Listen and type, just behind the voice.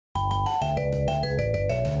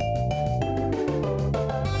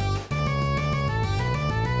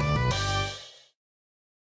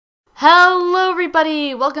Hello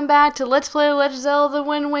everybody! Welcome back to Let's Play Zelda the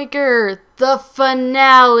Windwaker, the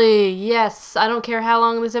finale! Yes, I don't care how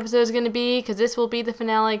long this episode is going to be, because this will be the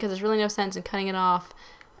finale, because there's really no sense in cutting it off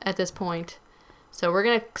at this point. So we're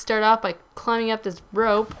going to start off by climbing up this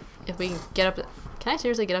rope, if we can get up. Can I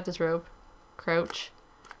seriously get up this rope? Crouch.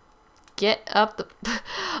 Get up the...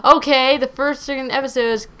 Okay, the first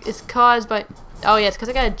episode is caused by... Oh yeah, it's because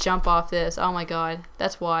I gotta jump off this. Oh my god,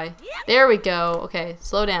 that's why. There we go. Okay,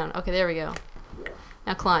 slow down. Okay, there we go.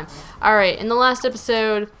 Now climb. Alright, in the last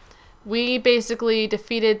episode, we basically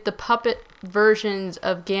defeated the puppet versions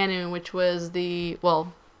of Ganon, which was the,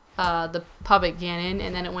 well, the puppet Ganon,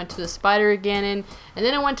 and then it went to the spider Ganon, and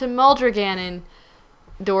then it went to Muldra Ganon,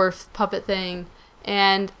 dwarf puppet thing,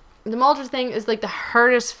 and the Muldra thing is like the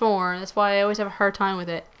hardest form. That's why I always have a hard time with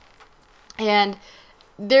it. And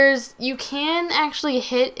you can actually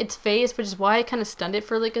hit its face, which is why I kind of stunned it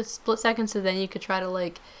for like a split second, so then you could try to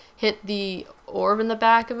like hit the orb in the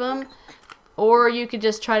back of him, or you could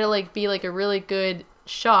just try to like be like a really good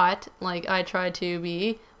shot like I tried to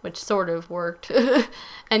be, which sort of worked.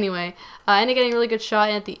 Anyway, I ended up getting a really good shot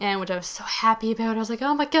in at the end, which I was so happy about. I was like,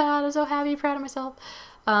 oh my god, I'm so happy, proud of myself.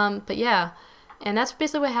 But yeah, and that's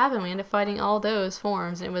basically what happened. We ended up fighting all those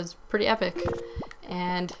forms, and it was pretty epic.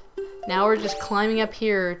 And now we're just climbing up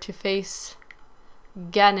here to face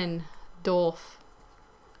Ganondorf.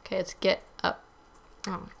 Okay, let's get up.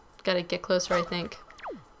 Oh, gotta get closer, I think,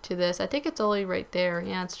 to this. I think it's only right there.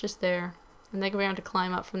 Yeah, it's just there. And then we're going to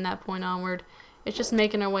climb up from that point onward. It's just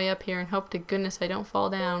making our way up here and hope to goodness I don't fall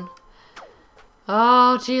down.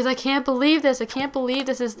 Oh, jeez, I can't believe this. I can't believe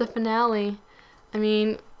this is the finale. I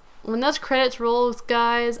mean, when those credits roll,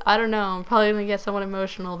 guys, I don't know. I'm probably going to get somewhat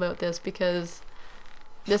emotional about this because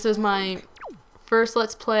this is my first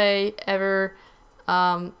Let's Play ever.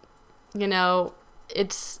 You know,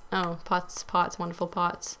 it's... Oh, pots, wonderful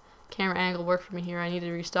pots. Camera angle worked for me here. I need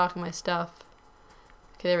to restock my stuff.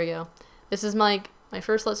 Okay, there we go. This is my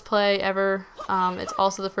first Let's Play ever. It's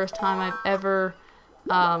also the first time I've ever,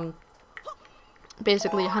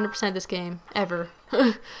 basically 100% this game, ever.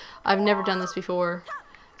 I've never done this before.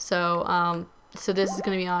 So, so this is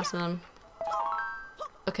gonna be awesome.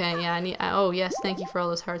 Okay, yeah, oh yes, thank you for all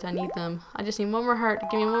those hearts. I need them. I just need one more heart.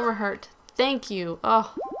 Give me one more heart. Thank you.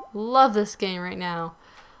 Oh, love this game right now.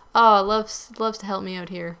 Oh, loves to help me out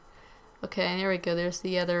here. Okay, there we go. There's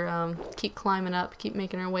the other, keep climbing up, keep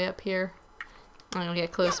making our way up here. I'm gonna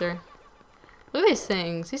get closer. Look at these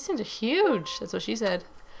things. These things are huge. That's what she said.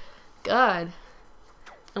 God.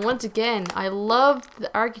 And once again, I love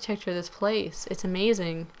the architecture of this place. It's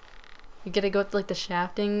amazing. You get to go to like the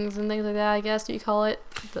shaftings and things like that, I guess you call it.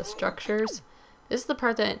 The structures. This is the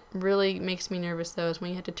part that really makes me nervous though, is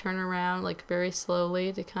when you have to turn around like very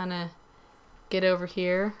slowly to kind of get over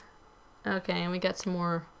here. Okay, and we got some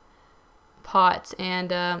more pots.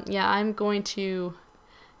 And yeah, I'm going to,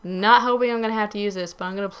 not hoping I'm going to have to use this, but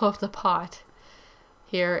I'm going to blow up the pot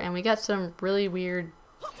here. And we got some really weird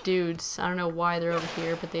dudes. I don't know why they're over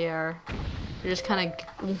here, but they are. They're just kind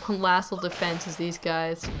of last little defense is these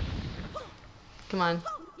guys. Come on.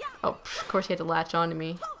 Oh, of course he had to latch onto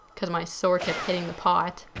me because my sword kept hitting the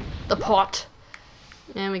pot. The pot!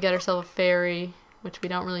 And we got ourselves a fairy, which we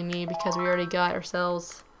don't really need because we already got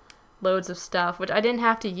ourselves loads of stuff, which I didn't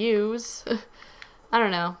have to use. I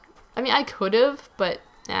don't know. I mean, I could have, but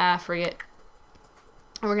forget.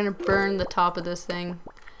 And we're gonna burn the top of this thing.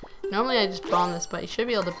 Normally I just bomb this, but you should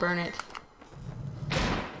be able to burn it.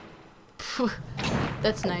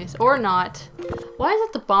 That's nice. Or not. Why is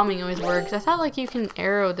it the bombing always works? I thought like you can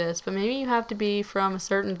arrow this, but maybe you have to be from a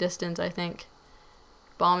certain distance, I think.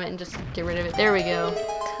 Bomb it and just get rid of it. There we go.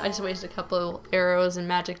 I just wasted a couple arrows and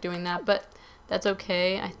magic doing that, but that's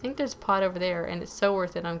okay. I think there's a pot over there, and it's so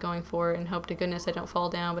worth it. I'm going for it and hope to goodness I don't fall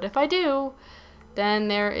down. But if I do, then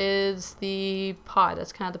there is the pot.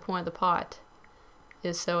 That's kind of the point of the pot.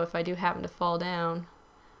 Is so if I do happen to fall down.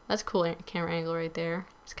 That's cool camera angle right there.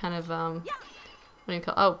 It's kind of, what do you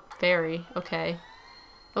call, oh, fairy. Okay.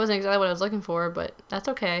 That wasn't exactly what I was looking for, but that's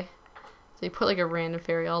okay. So you put like a random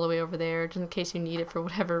fairy all the way over there, just in case you need it for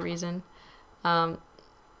whatever reason. Yeah,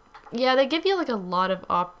 they give you like a lot of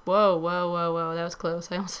whoa, that was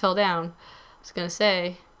close. I almost fell down. I was gonna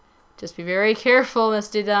say, just be very careful,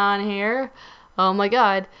 MistyDawn here. Oh my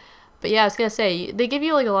god. But yeah, I was gonna say, they give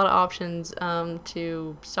you like a lot of options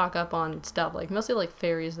to stock up on stuff, like mostly like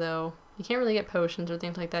fairies though. You can't really get potions or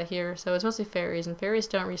things like that here, so it's mostly fairies, and fairies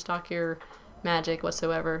don't restock your magic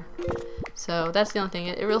whatsoever. So that's the only thing.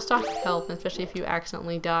 It will stock your health, especially if you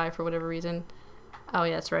accidentally die for whatever reason. Oh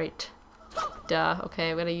yeah, that's right. Duh.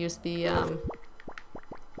 Okay, I'm gonna use the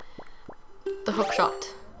hook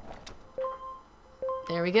shot.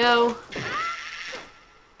 There we go.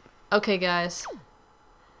 Okay, guys.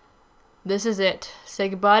 This is it. Say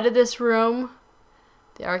goodbye to this room.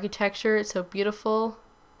 The architecture, it's so beautiful.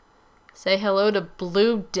 Say hello to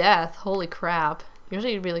Blue Death. Holy crap.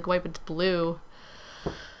 Usually you'd be like, wipe, it's blue.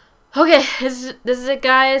 Okay, this is it,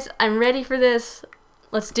 guys. I'm ready for this.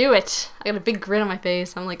 Let's do it. I got a big grin on my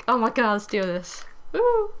face. I'm like, oh my god, let's do this.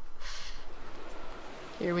 Woo!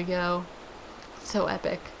 Here we go. So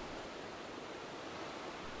epic.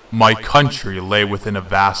 My country lay within a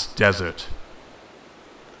vast desert.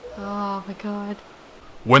 Oh my god.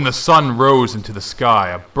 When the sun rose into the sky,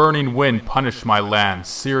 a burning wind punished my land,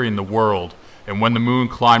 searing the world, and when the moon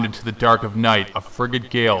climbed into the dark of night, a frigid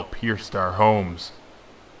gale pierced our homes.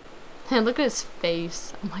 And look at his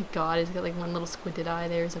face. Oh my god, he's got like one little squinted eye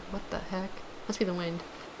there. He's like, what the heck? Must be the wind.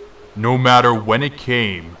 No matter when it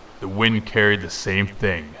came, the wind carried the same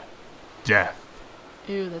thing. Death.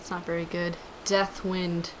 Ew, that's not very good. Death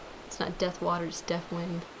wind. It's not death water, it's death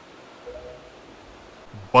wind.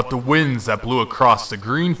 But the winds that blew across the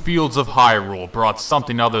green fields of Hyrule brought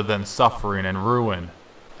something other than suffering and ruin.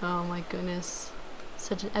 Oh my goodness.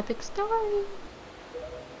 Such an epic story.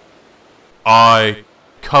 I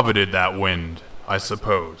coveted that wind, I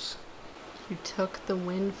suppose. You took the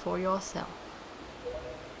wind for yourself.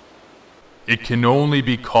 It can only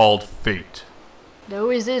be called fate. It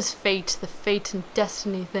always is fate, the fate and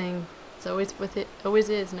destiny thing. It's always with it, always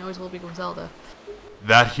is, and always will be with Zelda.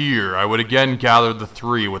 That here I would again gather the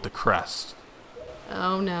three with the crest.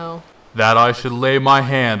 Oh no. That I should lay my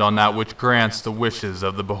hand on that which grants the wishes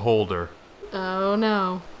of the beholder. Oh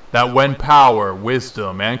no. That when power,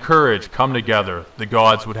 wisdom, and courage come together, the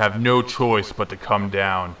gods would have no choice but to come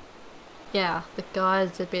down. Yeah, the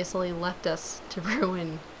gods that basically left us to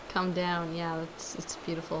ruin come down. Yeah, it's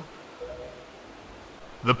beautiful.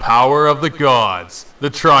 The power of the gods,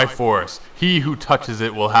 the Triforce. He who touches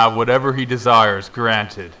it will have whatever he desires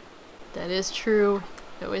granted. That is true.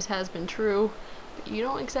 It always has been true. But you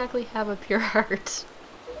don't exactly have a pure heart.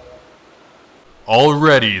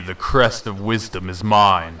 Already the crest of wisdom is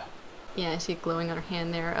mine. Yeah, I see it glowing on her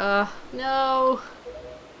hand there. No.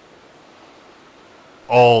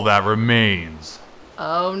 All that remains.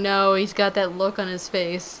 Oh no, he's got that look on his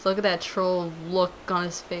face. Look at that troll look on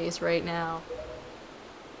his face right now.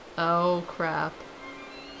 Oh crap.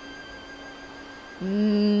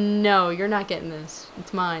 No, you're not getting this.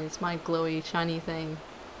 It's mine. It's my glowy, shiny thing.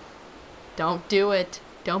 Don't do it.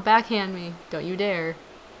 Don't backhand me. Don't you dare.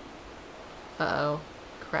 Uh-oh.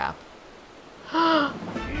 Crap. No!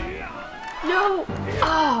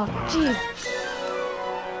 Oh, jeez.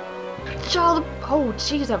 Child. Oh,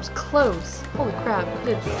 jeez, that was close. Holy crap.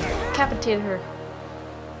 Could have decapitated her.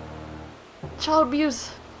 Child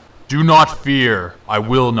abuse. Do not fear. I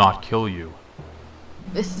will not kill you.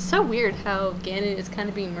 This is so weird how Ganon is kind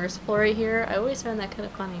of being merciful right here. I always found that kind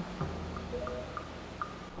of funny.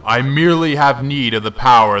 I merely have need of the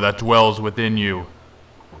power that dwells within you.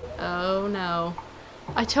 Oh no.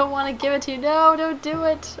 I don't want to give it to you. No, don't do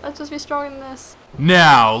it. I'm supposed to be stronger than this.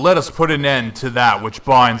 Now, let us put an end to that which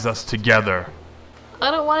binds us together. I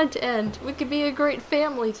don't want it to end. We could be a great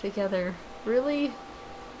family together. Really?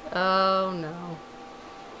 Oh no.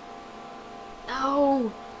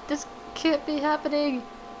 No! This can't be happening!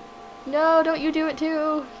 No, don't you do it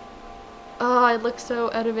too! Oh, I look so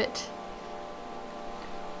out of it.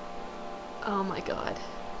 Oh my god.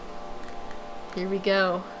 Here we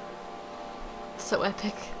go. So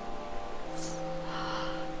epic.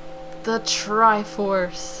 The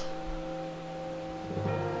Triforce.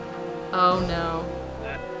 Oh no.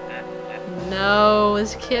 No,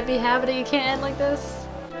 this can't be happening. It can't end like this.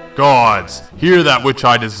 Gods, hear that which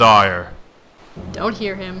I desire. Don't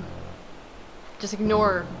hear him. Just ignore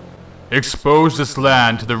her. Expose this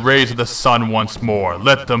land to the rays of the sun once more.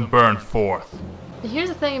 Let them burn forth. And here's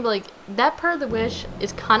the thing, like, that part of the wish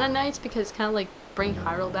is kind of nice because it's kind of like bring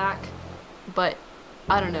Hyrule back. But,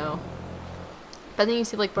 I don't know. But then you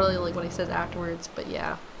see, like, probably like what he says afterwards. But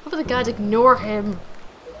yeah. Hopefully the gods ignore him.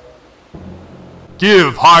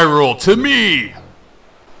 Give Hyrule to me!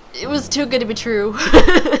 It was too good to be true.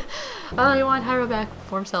 Oh, he wanted Hyrule back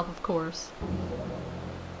for himself, of course.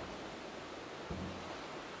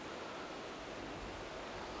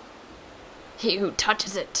 He who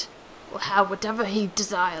touches it will have whatever he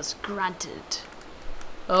desires granted.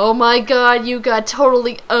 Oh my god, you got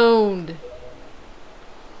totally owned.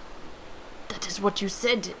 That is what you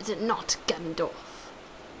said, is it not, Ganondorf?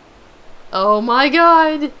 Oh my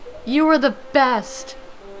god, you are the best.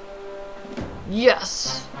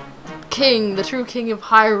 Yes. King, the true king of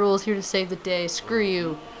Hyrule is here to save the day. Screw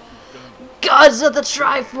you. Gods of the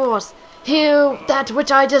Triforce, hear that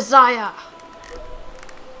which I desire.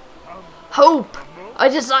 Hope! I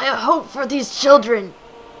desire hope for these children!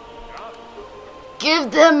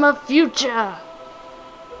 Give them a future!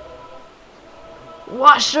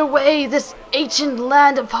 Wash away this ancient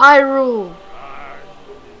land of Hyrule!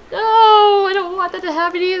 No, I don't want that to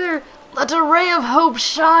happen either! Let a ray of hope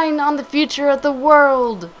shine on the future of the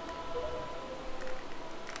world!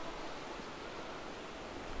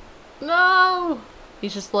 No!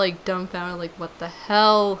 He's just like dumbfounded, like, what the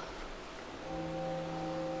hell?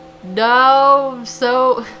 No!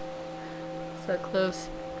 So close.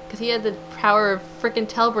 Because he had the power of frickin'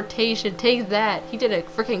 teleportation. Take that! He did a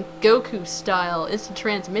frickin' Goku style instant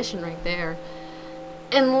transmission right there.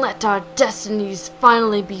 And let our destinies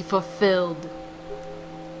finally be fulfilled.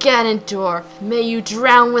 Ganondorf, may you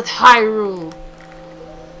drown with Hyrule!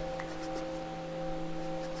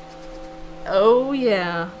 Oh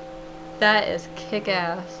yeah. That is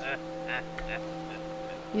kick-ass.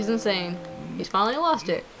 He's insane. He's finally lost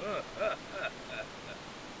it.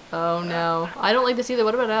 Oh no. I don't like this either.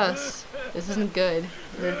 What about us? This isn't good.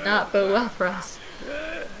 It did not bode well for us.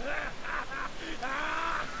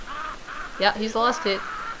 Yeah, he's lost it.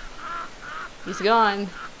 He's gone.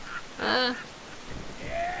 I'm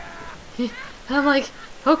like,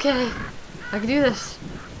 okay, I can do this.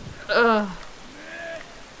 I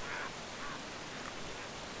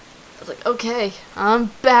was like, okay,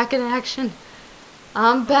 I'm back in action.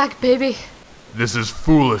 I'm back, baby. This is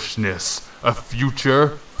foolishness. A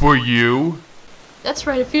future for you? That's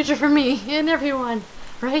right, a future for me and everyone,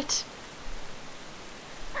 right?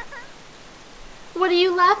 What are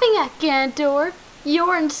you laughing at, Ganondorf?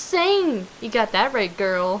 You're insane! You got that right,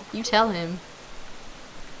 girl. You tell him.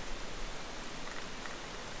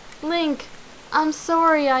 Link, I'm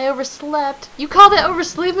sorry I overslept. You call that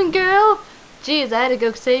oversleeping, girl? Jeez, I had to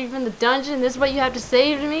go save you from the dungeon. This is what you have to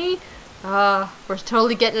say to me? We're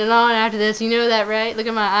totally getting it on after this. You know that, right? Look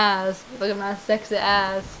at my eyes. Look at my sexy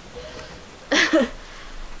eyes.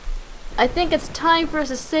 I think it's time for us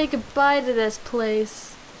to say goodbye to this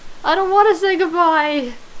place. I don't want to say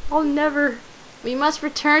goodbye. I'll never. We must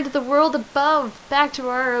return to the world above. Back to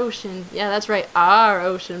our ocean. Yeah, that's right. Our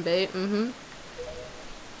ocean, babe.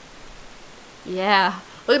 Yeah.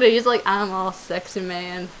 Look at it. He's like, I'm all sexy,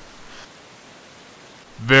 man.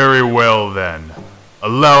 Very well then.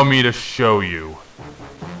 Allow me to show you.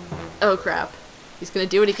 Oh crap. He's gonna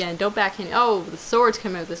do it again. Don't backhand. Oh, the swords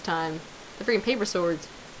come out this time. The freaking paper swords.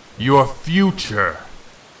 Your future.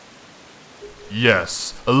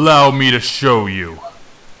 Yes, allow me to show you.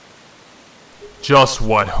 Just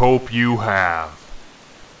what hope you have.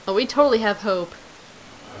 Oh, we totally have hope.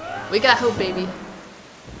 We got hope, baby.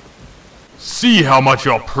 See how much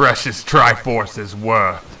your precious Triforce is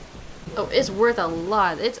worth. Oh, it's worth a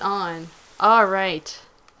lot. It's on. Alright.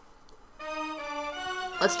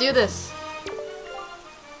 Let's do this.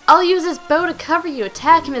 I'll use this bow to cover you.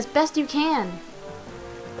 Attack him as best you can.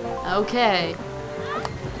 Okay.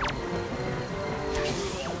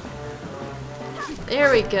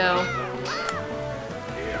 There we go.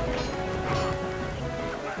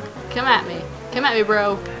 Come at me. Come at me,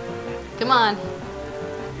 bro. Come on.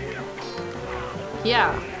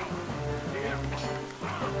 Yeah.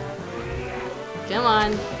 Come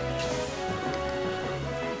on.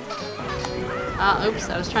 Oops,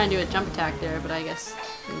 I was trying to do a jump attack there, but I guess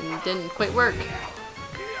it didn't quite work.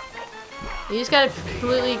 You just gotta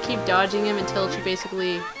completely keep dodging him until she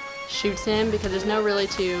basically shoots him, because there's no really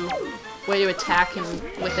way to attack him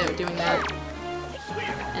without doing that.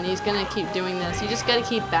 And he's gonna keep doing this. You just gotta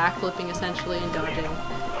keep backflipping essentially and dodging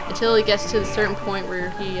until he gets to a certain point where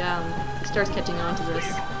he starts catching on to this.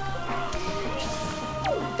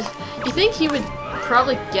 You think he would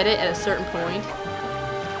probably get it at a certain point?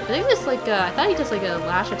 I think just like I thought he does like a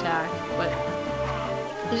lash attack, but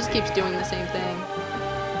he just keeps doing the same thing.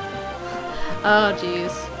 Oh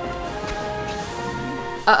jeez.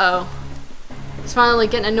 Uh-oh. He's finally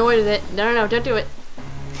getting annoyed with it. No, don't do it.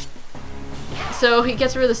 So he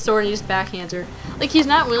gets rid of the sword and he just backhands her. Like, he's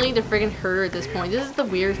not willing to friggin' hurt her at this point. This is the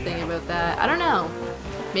weird thing about that. I don't know.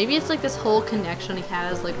 Maybe it's like this whole connection he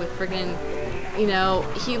has, like, with friggin', you know,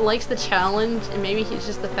 he likes the challenge, and maybe it's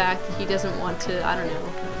just the fact that he doesn't want to, I don't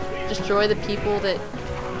know, destroy the people that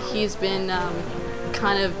he's been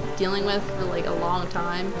kind of dealing with for like a long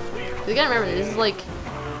time. You gotta remember, this is like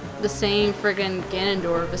the same friggin'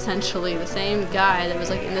 Ganondorf, essentially, the same guy that was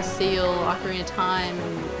like in the seal, Ocarina of Time,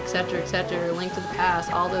 and etc., Link to the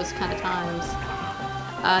Past, all those kind of times.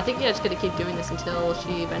 I think yeah, just gonna keep doing this until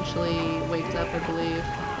she eventually wakes up, I believe.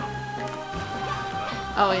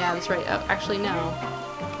 Oh yeah, that's right. Oh, actually no.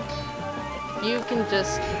 You can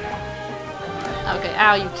just... Okay,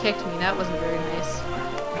 ow, you kicked me. That wasn't very nice.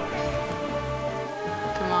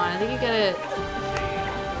 Come on, I think you gotta...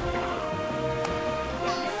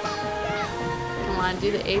 Come on,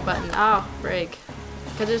 do the A button. Oh, break.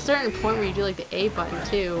 Because there's a certain point where you do like the A button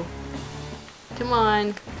too. Come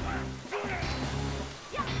on.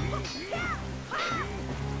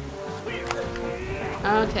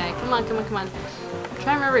 Okay, come on, come on, come on. I'm trying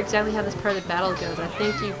to remember exactly how this part of the battle goes. I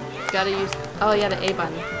think you gotta use... Oh yeah, the A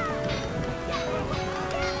button.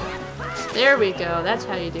 There we go. That's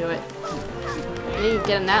how you do it. And then you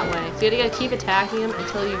get him that way. So you gotta keep attacking him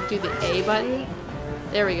until you do the A button.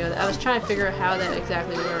 There we go. I was trying to figure out how that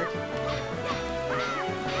exactly worked.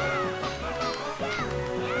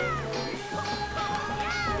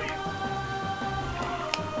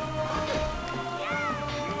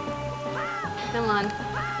 Come on.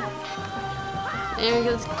 There he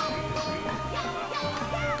goes.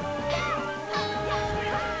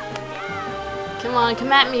 Come on,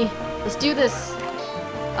 come at me. Let's do this.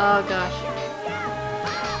 Oh gosh.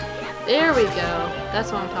 There we go.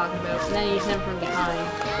 That's what I'm talking about. And then you hit him from behind.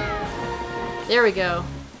 There we go.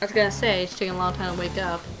 I was gonna say, it's taking a long time to wake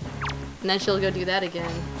up. And then she'll go do that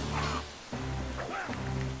again.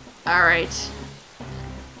 Alright.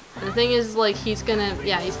 And the thing is, like, he's gonna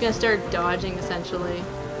start dodging, essentially.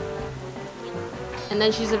 And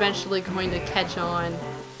then she's eventually going to catch on.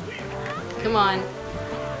 Come on.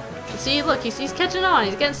 See, look, he's catching on.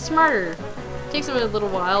 He's getting smarter. It takes him a little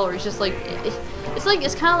while, or he's just like...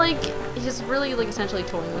 It's kind of like, he's just really, like, essentially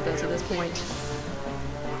toying with us at this point.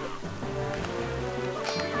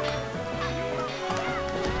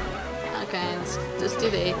 Okay, let's do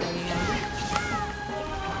the A thing again.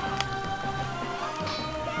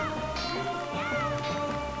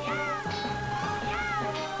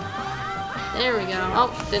 There we go.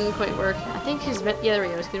 Oh, didn't quite work. I think he's... Yeah, there we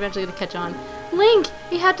go. He's eventually going to catch on. Link,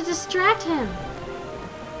 you have to distract him.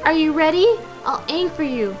 Are you ready? I'll aim for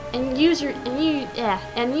you and use your...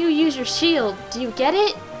 And you use your shield. Do you get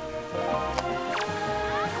it?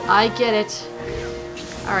 I get it.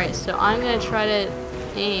 Alright, so I'm going to try to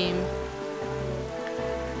aim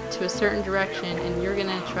to a certain direction, and you're going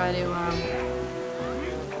to try to...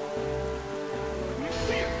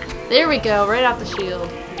 There we go. Right off the shield.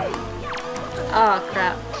 Oh,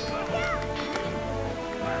 crap.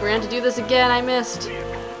 We're gonna have to do this again. I missed.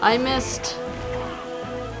 I missed.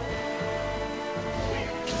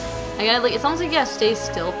 I gotta, like, it's almost like you gotta stay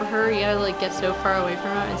still for her. You gotta, like, get so far away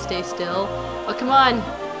from her and stay still. Oh, come on.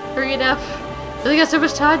 Hurry it up. I only got so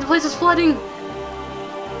much time. The place is flooding.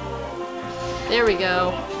 There we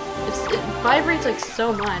go. It vibrates, like,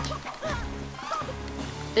 so much.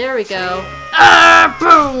 There we go. Ah!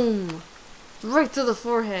 Boom! Right through the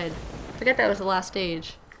forehead. Forget that was the last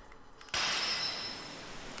stage.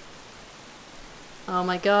 Oh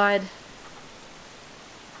my god.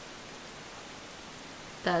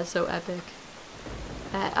 That is so epic.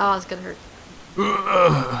 Oh, it's gonna hurt.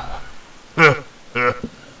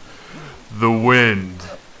 The wind.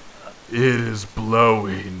 It is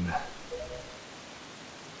blowing.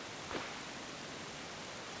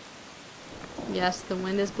 Yes, the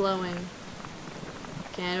wind is blowing.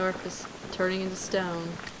 Ganondorf is turning into stone.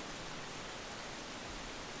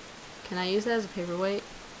 Can I use that as a paperweight?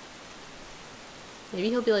 Maybe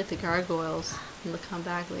he'll be like the gargoyles and they'll come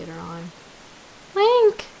back later on.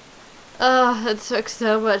 Link! Oh, that took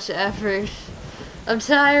so much effort. I'm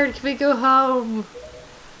tired. Can we go home?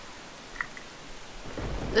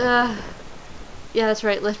 Yeah, that's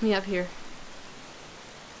right. Lift me up here.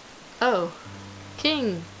 Oh.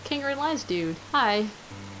 King Red Lines dude. Hi.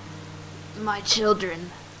 My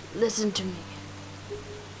children, listen to me.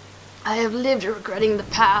 I have lived regretting the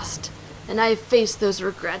past, and I have faced those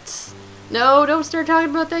regrets. No, don't start talking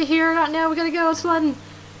about that here. Not now. We gotta go. It's flooding.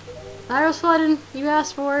 Iroh's flooding. You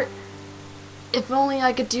asked for it. If only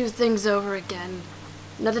I could do things over again.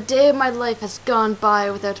 Not a day of my life has gone by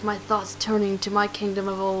without my thoughts turning to my kingdom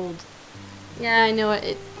of old. Yeah, I know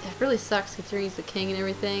it really sucks considering he's the king and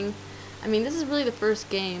everything. I mean, this is really the first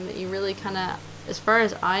game that you really kind of, as far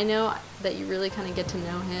as I know, that you really kind of get to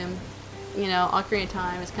know him. You know, Ocarina of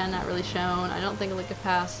Time is kind of not really shown. I don't think like a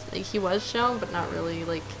past, like he was shown, but not really,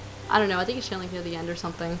 like, I don't know, I think he's shown like near the end or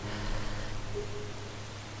something.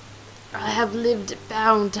 I have lived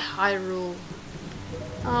bound to Hyrule.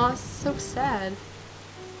 Oh, it's so sad.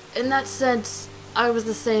 In that sense, I was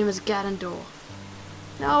the same as Ganondorf.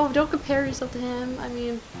 No, don't compare yourself to him. I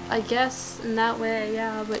mean, I guess in that way,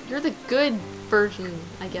 yeah, but you're the good version,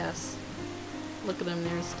 I guess. Look at him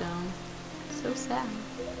there, Stone. So sad.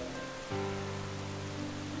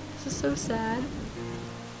 This is so sad.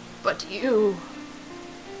 But you...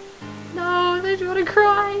 No, I just want to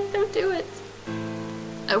cry. Don't do it.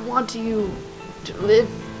 I want you to live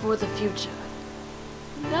for the future.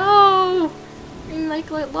 No! And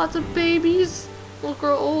like lots of babies will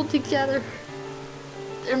grow old together.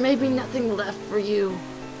 There may be nothing left for you.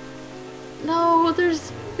 No,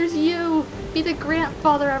 there's you. Be the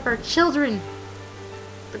grandfather of our children.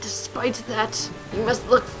 But despite that, you must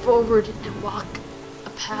look forward and walk a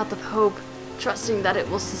path of hope, trusting that it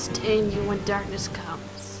will sustain you when darkness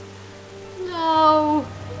comes. No.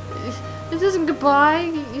 This isn't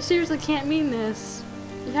goodbye. You seriously can't mean this.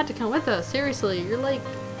 You had to come with us. Seriously. You're like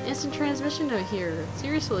instant transmission out here.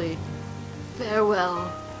 Seriously.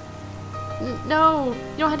 Farewell. No.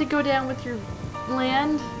 You don't have to go down with your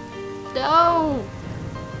land. No.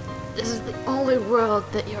 This is the only world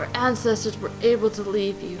that your ancestors were able to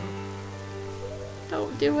leave you.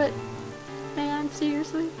 Don't do it. Man,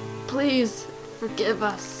 seriously? Please, forgive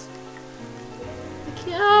us. I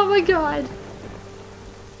can't. Oh my god.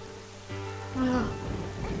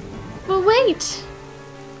 Well, wait!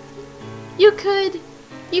 You could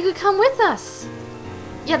come with us!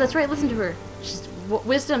 Yeah, that's right, listen to her. She's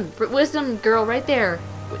wisdom girl right there.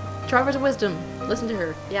 Traverse of wisdom. Listen to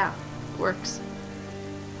her. Yeah, works.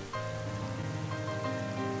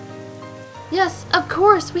 Yes, of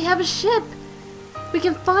course, we have a ship! We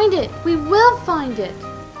can find it! We will find it!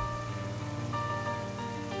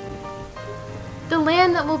 The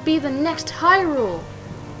land that will be the next Hyrule!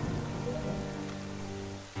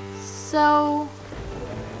 So...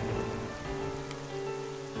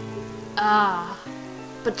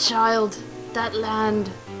 but child, that land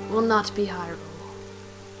will not be Hyrule.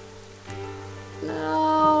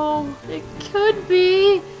 No, it could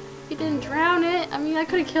be! He didn't drown it. I mean, I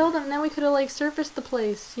could have killed him and then we could have like surfaced the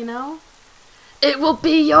place, you know? It will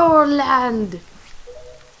be your land!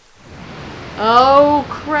 Oh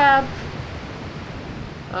crap!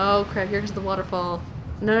 Oh crap, here's the waterfall.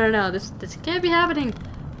 No, this can't be happening!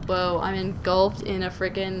 Whoa, I'm engulfed in a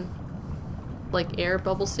friggin' like air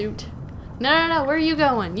bubble suit. No, where are you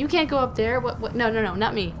going? You can't go up there. What? No,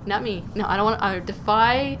 not me. Not me. No, I don't want to. I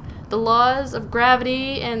defy the laws of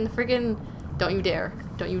gravity and the friggin'. Don't you dare.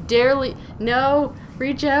 Don't you dare leave. No,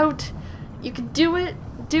 reach out. You can do it.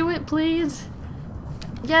 Do it, please.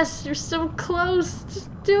 Yes, you're so close. Just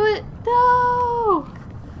do it. No.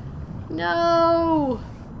 No.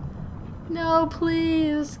 No,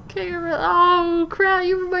 please. Oh, crap.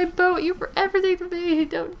 You were my boat. You were everything to me.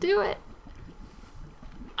 Don't do it.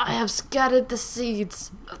 I have scattered the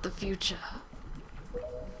seeds of the future.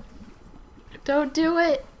 Don't do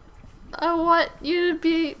it. I want you to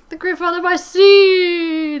be the grandfather of my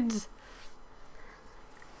seeds.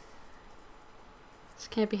 This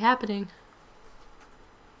can't be happening.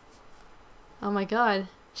 Oh my god.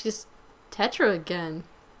 She's Tetra again.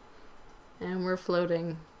 And we're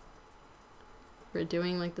floating. We're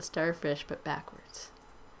doing like the starfish, but backwards.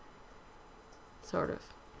 Sort of.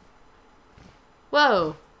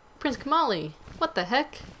 Whoa! Prince Kamali! What the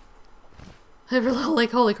heck?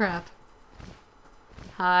 Like, holy crap.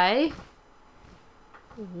 Hi.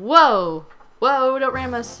 Whoa! Whoa, don't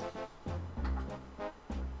ram us.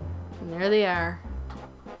 And there they are.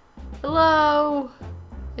 Hello!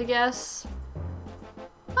 I guess.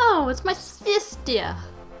 Oh, it's my sister.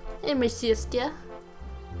 Hey, my sister.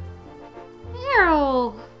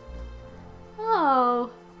 Errol!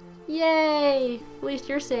 Oh. Yay! At least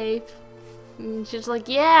you're safe. And she's like,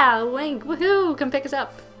 yeah, wink, woohoo, come pick us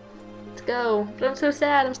up. Let's go. But I'm so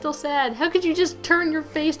sad, I'm still sad. How could you just turn your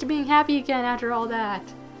face to being happy again after all that?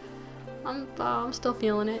 I'm still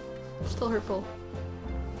feeling it. Still hurtful.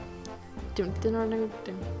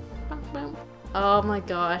 Oh my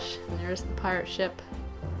gosh, and there's the pirate ship.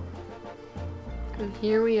 And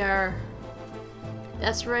here we are.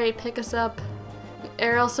 That's right, pick us up.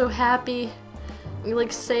 Errol's so happy. We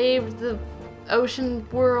like saved the ocean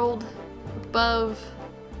world above.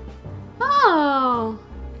 Oh!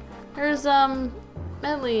 There's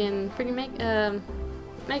Medley and freaking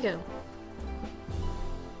Mako.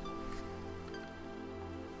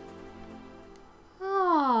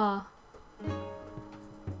 Oh.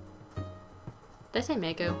 Did I say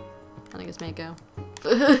Mako? I think it's Mako.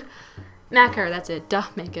 Makar, that's it. Duh,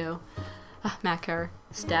 Mako. Makar.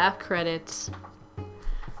 Staff credits.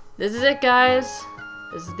 This is it, guys.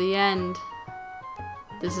 This is the end.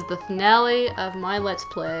 This is the finale of my Let's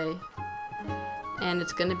Play. And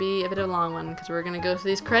it's gonna be a bit of a long one, because we're gonna go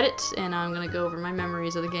through these credits, and I'm gonna go over my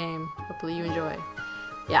memories of the game. Hopefully you enjoy.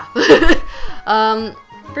 Yeah.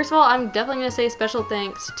 First of all, I'm definitely gonna say special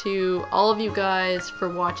thanks to all of you guys for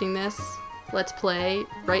watching this Let's Play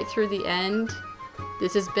right through the end.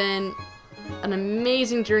 This has been an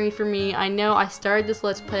amazing journey for me. I know I started this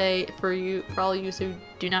Let's Play for all of you who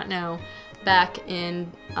do not know, back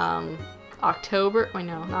in October. Wait,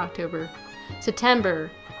 no, not October.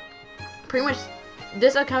 September. Pretty much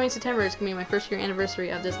this upcoming September is going to be my first year anniversary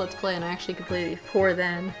of this Let's Play, and I actually completed it before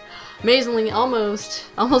then. Amazingly, almost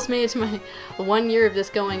made it to my 1 year of this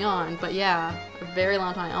going on, but yeah, a very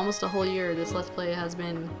long time, almost a whole year this Let's Play has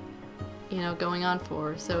been, you know, going on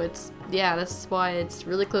for. So it's, yeah, that's why it's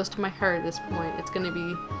really close to my heart at this point. It's going to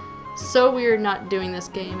be so weird not doing this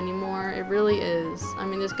game anymore. It really is. I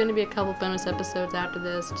mean, there's going to be a couple bonus episodes after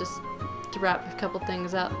this, just to wrap a couple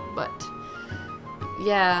things up, but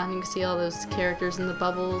yeah, you can see all those characters in the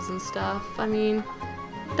bubbles and stuff. I mean,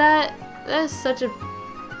 that is such a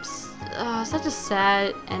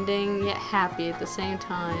sad ending, yet happy at the same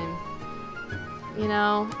time. You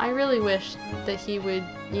know, I really wish that he would,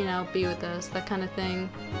 you know, be with us, that kind of thing.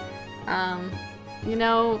 You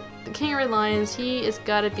know, the King of Red Lions, he has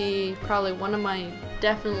got to be probably one of my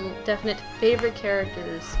definite favorite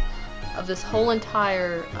characters of this whole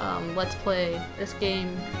entire Let's Play, this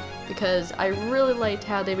game, because I really liked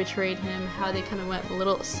how they betrayed him, how they kind of went a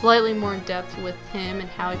little slightly more in depth with him and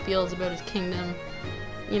how he feels about his kingdom.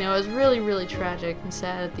 You know, it was really tragic and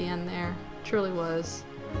sad at the end there. It truly was.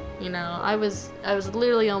 You know, I was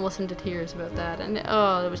literally almost into tears about that, and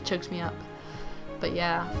oh, it chokes me up. But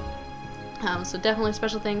yeah. So definitely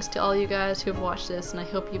special thanks to all you guys who have watched this, and I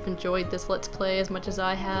hope you've enjoyed this Let's Play as much as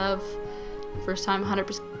I have. First time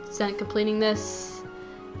 100% completing this.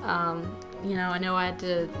 You know, I know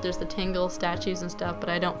there's the Tingle statues and stuff, but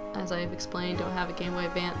I don't, as I've explained, don't have a Game Boy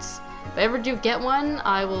Advance. If I ever do get one,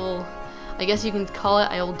 I guess you can call it,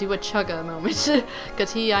 I will do a chugga moment.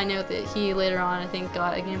 Because I know that he later on, I think,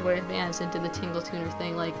 got a Game Boy Advance and did the Tingle Tuner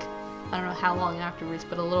thing, like, I don't know how long afterwards,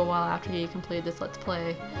 but a little while after he completed this Let's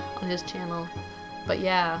Play on his channel. But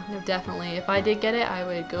yeah, no, definitely. If I did get it, I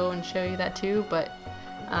would go and show you that too, but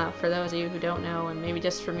for those of you who don't know, and maybe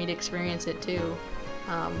just for me to experience it too.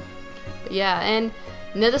 But yeah, and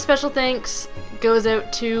another special thanks goes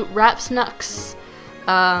out to Rapsnux,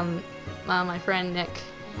 my friend Nick.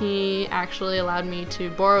 He actually allowed me to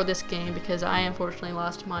borrow this game because I unfortunately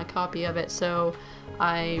lost my copy of it, so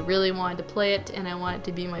I really wanted to play it, and I wanted it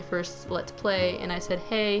to be my first Let's Play, and I said,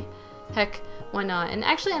 hey, heck, why not? And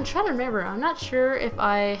actually, I'm trying to remember, I'm not sure if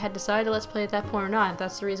I had decided to Let's Play at that point or not. If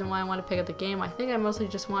that's the reason why I wanted to pick up the game. I think I mostly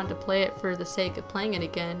just wanted to play it for the sake of playing it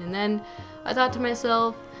again, and then I thought to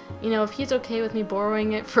myself, you know, if he's okay with me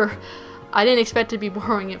borrowing it for, I didn't expect to be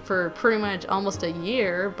borrowing it for pretty much almost a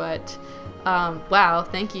year, but wow,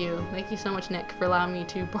 thank you so much, Nick, for allowing me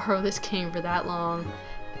to borrow this game for that long.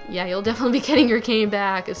 Yeah, you'll definitely be getting your game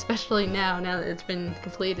back, especially now that it's been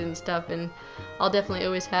completed and stuff, and I'll definitely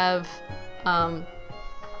always have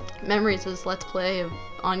memories of this Let's Play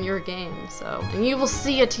on your game, so, and you will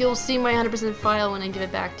see it, you'll see my 100% file when I give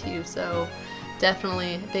it back to you, so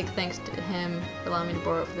definitely big thanks to him for allowing me to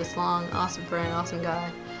borrow it for this long. Awesome friend, awesome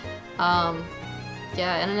guy.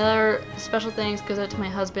 Yeah, and another special thanks goes out to my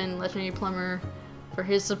husband, Legendary Plumber, for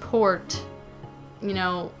his support, you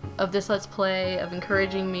know, of this Let's Play, of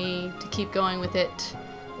encouraging me to keep going with it,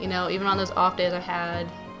 you know, even on those off days I had.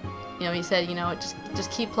 You know, he said, you know,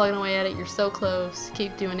 just keep plugging away at it, you're so close,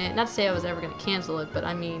 keep doing it. Not to say I was ever going to cancel it, but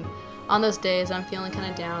I mean, on those days I'm feeling kind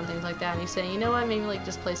of down, things like that, and he's saying, you know what, maybe like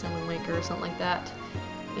just play some Wind Waker or something like that.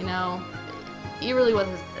 You know, he really was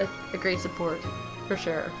a great support, for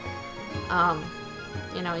sure.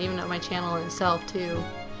 You know, even at my channel itself too,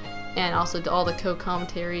 and also to all the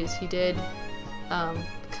co-commentaries he did,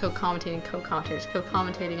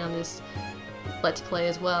 co-commentating on this Let's Play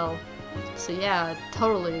as well. So yeah,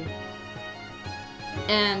 totally.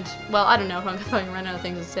 And, well, I don't know if I'm going to run out of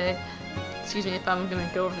things to say. Excuse me if I'm going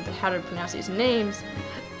to go over how to pronounce these names.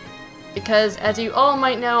 Because, as you all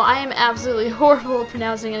might know, I am absolutely horrible at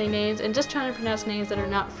pronouncing any names, and just trying to pronounce names that are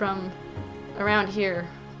not from around here,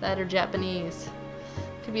 that are Japanese.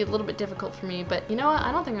 Could be a little bit difficult for me, but you know what?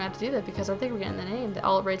 I don't think I'm going to have to do that because I think we're getting the name, the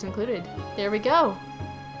all rights included. There we go.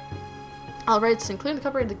 All rights including the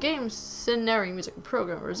copyright of the game, scenario, music, and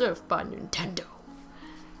program reserved by Nintendo.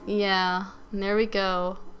 Yeah, and there we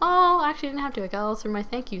go. Oh, actually I didn't have to. I got all through my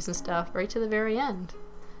thank yous and stuff right to the very end.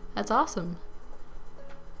 That's awesome.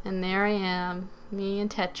 And there I am, me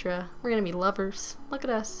and Tetra. We're gonna be lovers. Look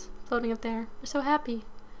at us, floating up there. We're so happy.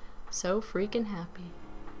 So freaking happy.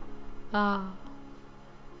 Ah.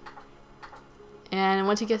 And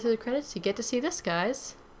once you get to the credits, you get to see this,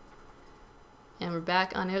 guys. And we're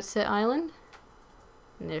back on Outset Island.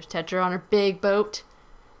 And there's Tetra on her big boat.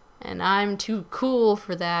 And I'm too cool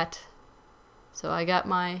for that. So I got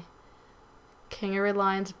my King of Red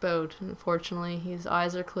Lions boat. Unfortunately, his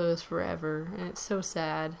eyes are closed forever. And it's so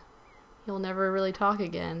sad. He'll never really talk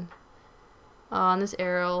again. And this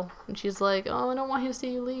Errol. And she's like, oh, I don't want him to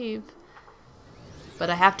see you leave. But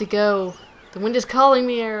I have to go. The wind is calling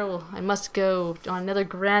me, Errol. I must go on another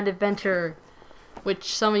grand adventure,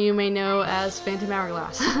 which some of you may know as Phantom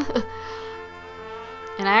Hourglass.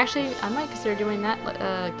 And I might consider doing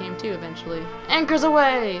that game too eventually. Anchors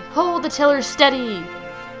away! Hold the tiller steady!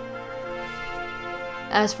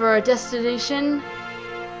 As for our destination,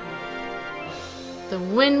 the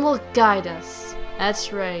wind will guide us.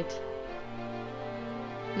 That's right.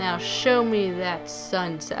 Now show me that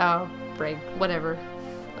sunset. Oh, break. Whatever.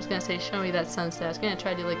 I was gonna say show me that sunset. I was gonna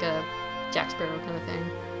try to do like a Jack Sparrow kind of thing.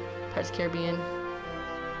 Pirates of the Caribbean.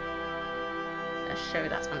 I'll show you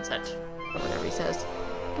that sunset. Or whatever he says.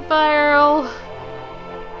 Goodbye, Earl.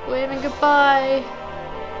 Waving goodbye.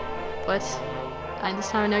 But this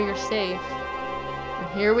time I know you're safe.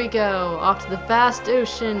 And here we go, off to the vast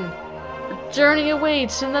ocean. Our journey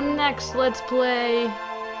awaits in the next Let's Play.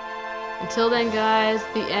 Until then, guys,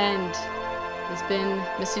 the end. It's been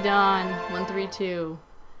MistyDawn 132.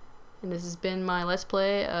 And this has been my Let's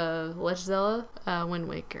Play of Zelda the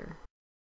Windwaker.